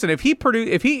guy. Listen, if he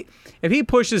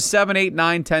pushes 7, 8,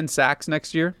 9, 10 sacks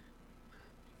next year,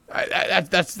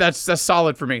 that's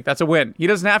solid for me. That's a win. He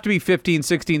doesn't have to be 15,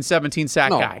 16, 17 sack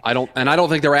guy. I don't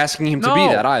think they're asking him to be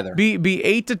that either. Be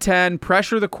 8 to 10,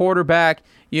 pressure the quarterback.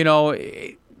 You know,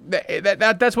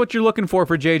 that's what you're looking for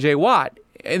J.J. Watt.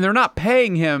 And they're not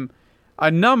paying him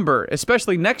a number,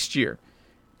 especially next year,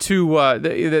 to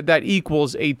that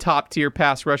equals a top-tier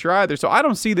pass rusher either. So I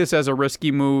don't see this as a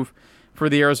risky move for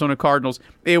the Arizona Cardinals.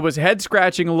 It was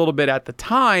head-scratching a little bit at the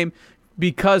time,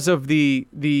 because of the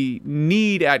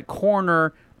need at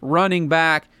corner, running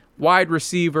back, wide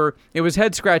receiver. It was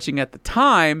head-scratching at the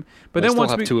time. But then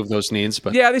once we two of those needs.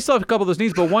 But yeah, they still have a couple of those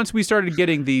needs. But once we started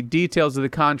getting the details of the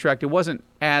contract, it wasn't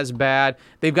as bad.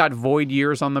 They've got void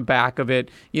years on the back of it.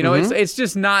 You know, it's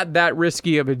just not that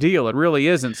risky of a deal. It really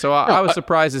isn't. So I was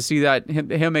surprised to see that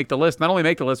him make the list. Not only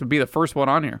make the list, but be the first one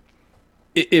on here.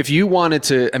 If you wanted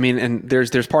to, I mean, and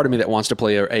there's part of me that wants to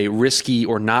play a risky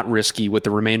or not risky with the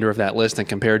remainder of that list and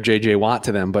compare J.J. Watt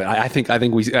to them, but I think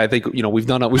you know we've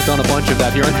done a bunch of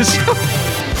that here on this show.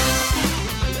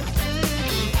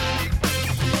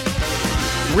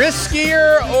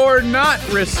 Riskier or not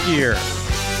riskier?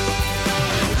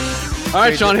 All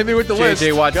right, Sean, hit me with the list.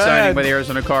 J.J. Watt signing by the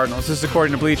Arizona Cardinals. This is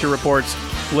according to Bleacher Report's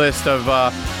list of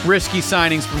risky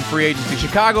signings from free agency.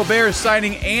 Chicago Bears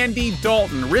signing Andy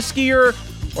Dalton. Riskier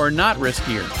or not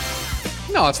riskier?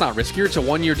 No, it's not riskier. It's a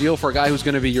one-year deal for a guy who's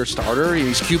going to be your starter.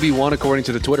 He's QB1 according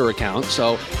to the Twitter account.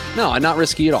 So, no, not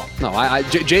risky at all. No,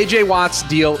 J.J. Watt's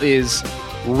deal is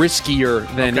riskier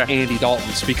than Andy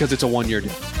Dalton's because it's a one-year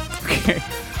deal. Okay.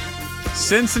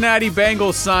 Cincinnati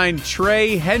Bengals signed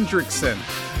Trey Hendrickson.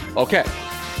 Okay.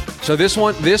 So this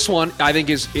one, I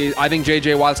think I think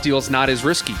J.J. Watt's deal is not as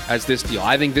risky as this deal.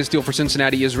 I think this deal for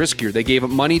Cincinnati is riskier. They gave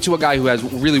money to a guy who has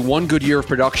really one good year of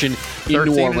production in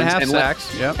New Orleans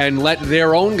and let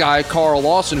their own guy, Carl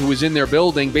Lawson, who was in their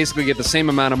building, basically get the same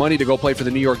amount of money to go play for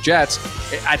the New York Jets.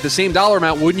 At the same dollar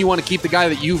amount, wouldn't you want to keep the guy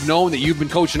that you've known, that you've been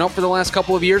coaching up for the last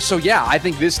couple of years? So yeah, I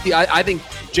think I think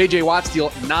J.J. Watt's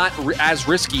deal not as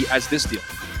risky as this deal.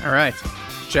 All right.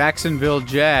 Jacksonville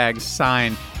Jags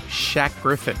signed Shaq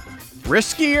Griffin.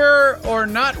 Riskier or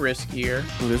not riskier?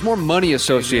 Well, there's more money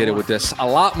associated with this. A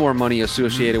lot more money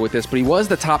associated with this. But he was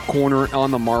the top corner on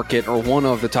the market, or one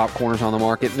of the top corners on the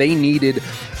market. They needed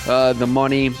the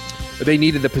money. They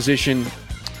needed the position.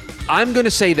 I'm going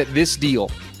to say that this deal,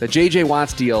 the J.J.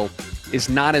 Watt's deal, is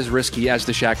not as risky as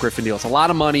the Shaq Griffin deal. It's a lot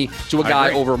of money to a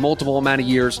guy over multiple amount of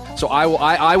years. So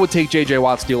I would take J.J.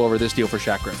 Watt's deal over this deal for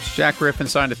Shaq Griffin. Shaq Griffin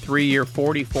signed a 3-year,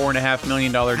 $44.5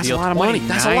 million deal. That's a lot of money.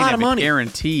 That's a lot of money.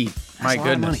 Guaranteed. My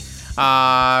goodness.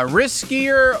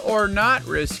 Riskier or not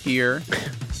riskier?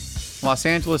 Los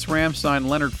Angeles Rams signed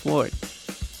Leonard Floyd.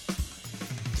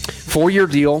 4-year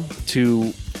deal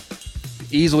to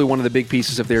easily one of the big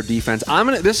pieces of their defense.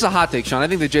 This is a hot take, Sean. I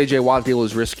think the J.J. Watt deal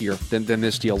is riskier than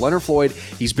this deal. Leonard Floyd,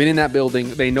 he's been in that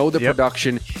building. They know the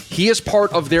production. He is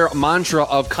part of their mantra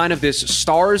of kind of this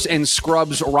stars and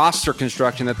scrubs roster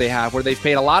construction that they have, where they've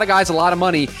paid a lot of guys a lot of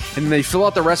money, and then they fill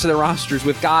out the rest of their rosters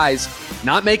with guys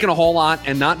not making a whole lot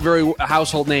and not very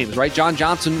household names, right? John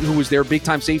Johnson, who was their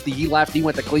big-time safety, he left. He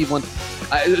went to Cleveland.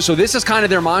 So this is kind of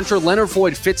their mantra. Leonard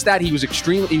Floyd fits that. He was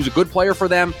a good player for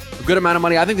them, a good amount of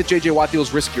money. I think the J.J. Watt deal is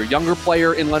riskier. Younger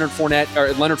player in Leonard Floyd,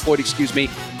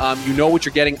 you know what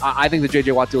you're getting. I think the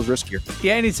J.J. Watt deal is riskier.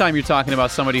 Yeah, anytime you're talking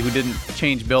about somebody who didn't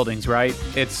change buildings, right?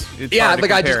 It's yeah,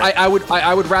 like I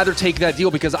would rather take that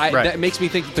deal because that makes me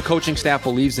think that the coaching staff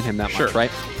believes in him that much,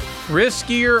 right?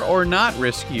 Riskier or not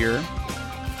riskier?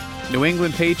 New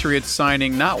England Patriots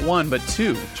signing not one but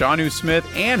two, Jonnu Smith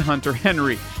and Hunter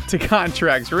Henry, to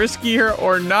contracts. Riskier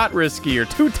or not riskier?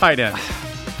 Two tight ends.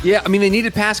 Yeah, I mean, they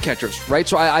needed pass catchers, right?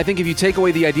 So I think if you take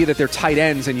away the idea that they're tight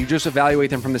ends and you just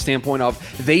evaluate them from the standpoint of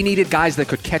they needed guys that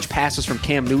could catch passes from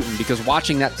Cam Newton, because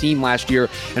watching that team last year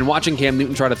and watching Cam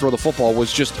Newton try to throw the football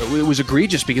was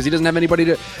egregious because he doesn't have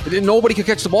nobody could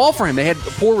catch the ball for him. They had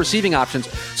poor receiving options.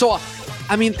 So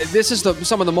I mean, this is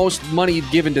some of the most money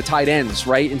given to tight ends,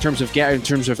 right, in terms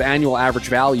of annual average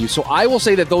value. So I will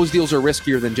say that those deals are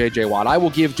riskier than J.J. Watt. I will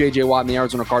give J.J. Watt and the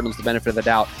Arizona Cardinals the benefit of the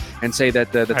doubt and say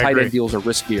that the tight end deals are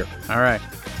riskier. All right.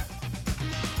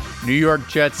 New York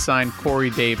Jets signed Corey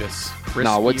Davis.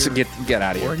 Riskier get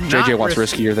out of here. J.J. Watt's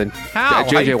riskier than how?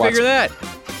 J.J. How do you figure that?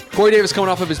 Corey Davis coming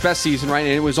off of his best season, right,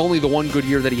 and it was only the one good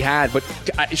year that he had. But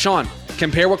Sean,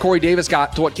 compare what Corey Davis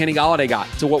got to what Kenny Golladay got,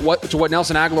 to what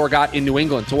Nelson Aguilar got in New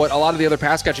England, to what a lot of the other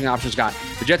pass catching options got.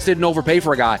 The Jets didn't overpay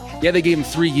for a guy. Yeah, they gave him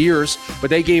 3 years, but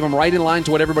they gave him right in line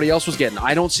to what everybody else was getting.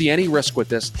 I don't see any risk with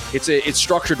this. It's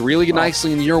structured really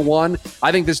nicely in year one.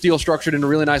 I think this deal is structured in a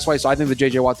really nice way, so I think the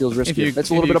J.J. Watt deal is risky. It's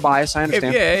a little bit of bias, I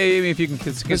understand. If you can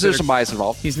consider, there's some bias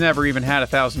involved. He's never even had a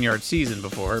 1,000-yard season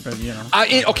before, but you know.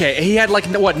 Okay, he had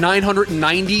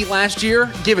 990 last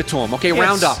year? Give it to him. Okay,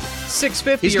 round up.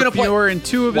 650 he's or fewer in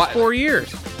 2 of his 4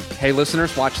 years. Hey,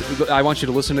 listeners, watch. I want you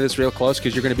to listen to this real close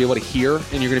because you're going to be able to hear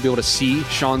and you're going to be able to see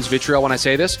Sean's vitriol when I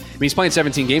say this. I mean, he's playing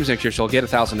 17 games next year, so he'll get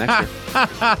 1,000 next year.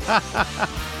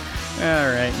 All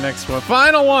right, next one.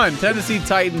 Final one. Tennessee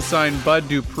Titans signed Bud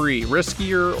Dupree.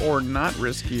 Riskier or not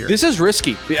riskier? This is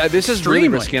risky. This is really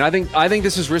risky, and I think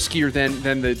this is riskier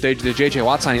than the J.J.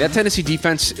 Watt signing. That Tennessee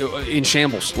defense in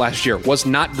shambles last year was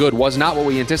not good, was not what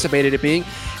we anticipated it being.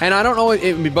 And I don't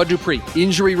know, Bud Dupree,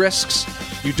 injury risks.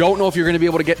 You don't know if you're going to be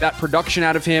able to get that production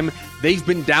out of him. They've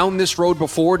been down this road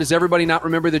before. Does everybody not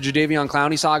remember the Jadeveon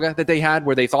Clowney saga that they had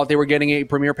where they thought they were getting a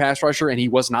premier pass rusher and he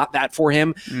was not that for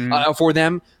them?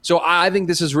 So I think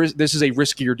this is a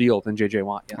riskier deal than J.J.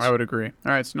 Watt. Yes. I would agree. All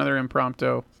right, it's another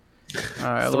impromptu.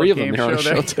 3 of them here on the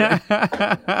show today.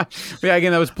 Yeah,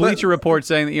 again, that was Bleacher Report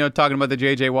saying that, talking about the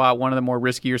J.J. Watt, one of the more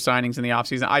riskier signings in the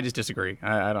offseason. I just disagree.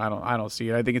 I don't see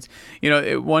it. I think it's,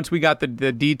 once we got the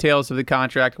details of the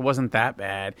contract, it wasn't that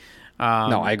bad.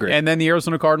 No, I agree. And then the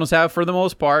Arizona Cardinals have, for the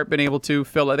most part, been able to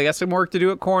fill it. They got some work to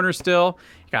do at corner still.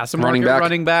 Got some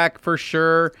running back for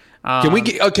sure. Can we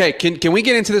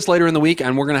get into this later in the week?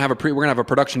 And we're gonna have a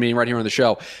production meeting right here on the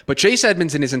show. But Chase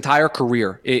Edmonds in his entire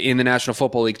career in the National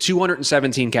Football League,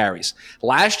 217 carries.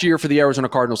 Last year for the Arizona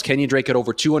Cardinals, Kenyon Drake had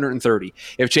over 230.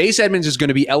 If Chase Edmonds is going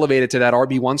to be elevated to that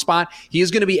RB1 spot, he is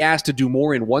going to be asked to do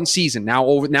more in one season. Now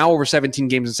over 17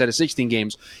 games instead of 16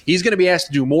 games, he's going to be asked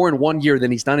to do more in 1 year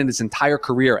than he's done in his entire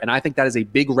career. And I think that is a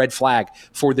big red flag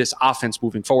for this offense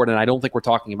moving forward. And I don't think we're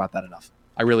talking about that enough.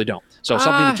 I really don't. So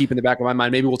something to keep in the back of my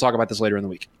mind. Maybe we'll talk about this later in the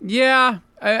week. Yeah,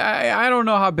 I don't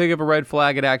know how big of a red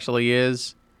flag it actually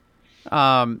is.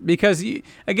 Because,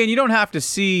 again, you don't have to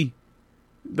see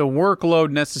the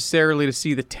workload necessarily to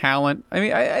see the talent. I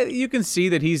mean, you can see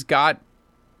that he's got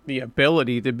the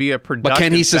ability to be a productive But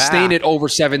can he sustain it over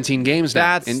 17 games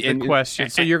now? That's the question.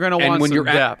 So you're going to want some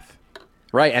depth.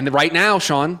 Right, and right now,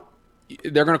 Sean,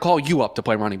 they're going to call you up to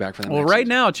play running back for them. Well, right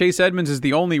now, Chase Edmonds is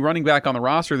the only running back on the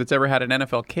roster that's ever had an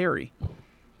NFL carry.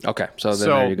 Okay, so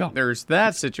there you go. There's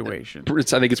that situation. I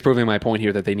think it's proving my point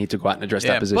here that they need to go out and address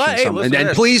that position. But, hey,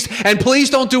 and please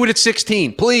don't do it at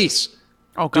 16, please.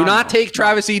 Oh, God, do not take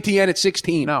Travis Etienne at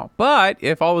 16. No, but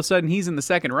if all of a sudden he's in the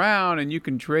second round and you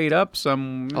can trade up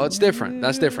some... Oh, it's different.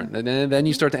 That's different. And then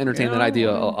you start to entertain that idea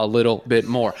a little bit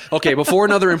more. Okay, before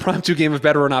another impromptu game of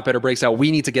Better or Not Better breaks out, we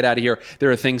need to get out of here.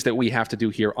 There are things that we have to do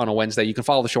here on a Wednesday. You can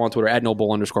follow the show on Twitter at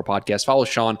 @NoBull_podcast. Follow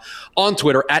Sean on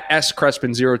Twitter at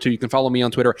 @SCrespin02. You can follow me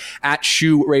on Twitter at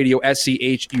Shoe Radio,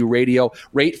 SCHU Radio.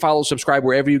 Rate, follow, subscribe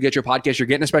wherever you get your podcast. You're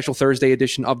getting a special Thursday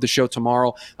edition of the show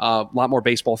tomorrow. A lot more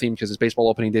baseball themed because it's baseball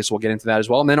opening day, so we'll get into that as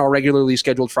well. And then our regularly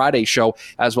scheduled Friday show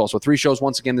as well. So 3 shows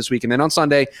once again this week. And then on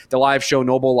Sunday, the live show,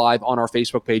 No Bull Live, on our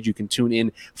Facebook page. You can tune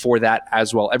in for that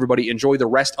as well. Everybody, enjoy the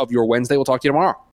rest of your Wednesday. We'll talk to you tomorrow.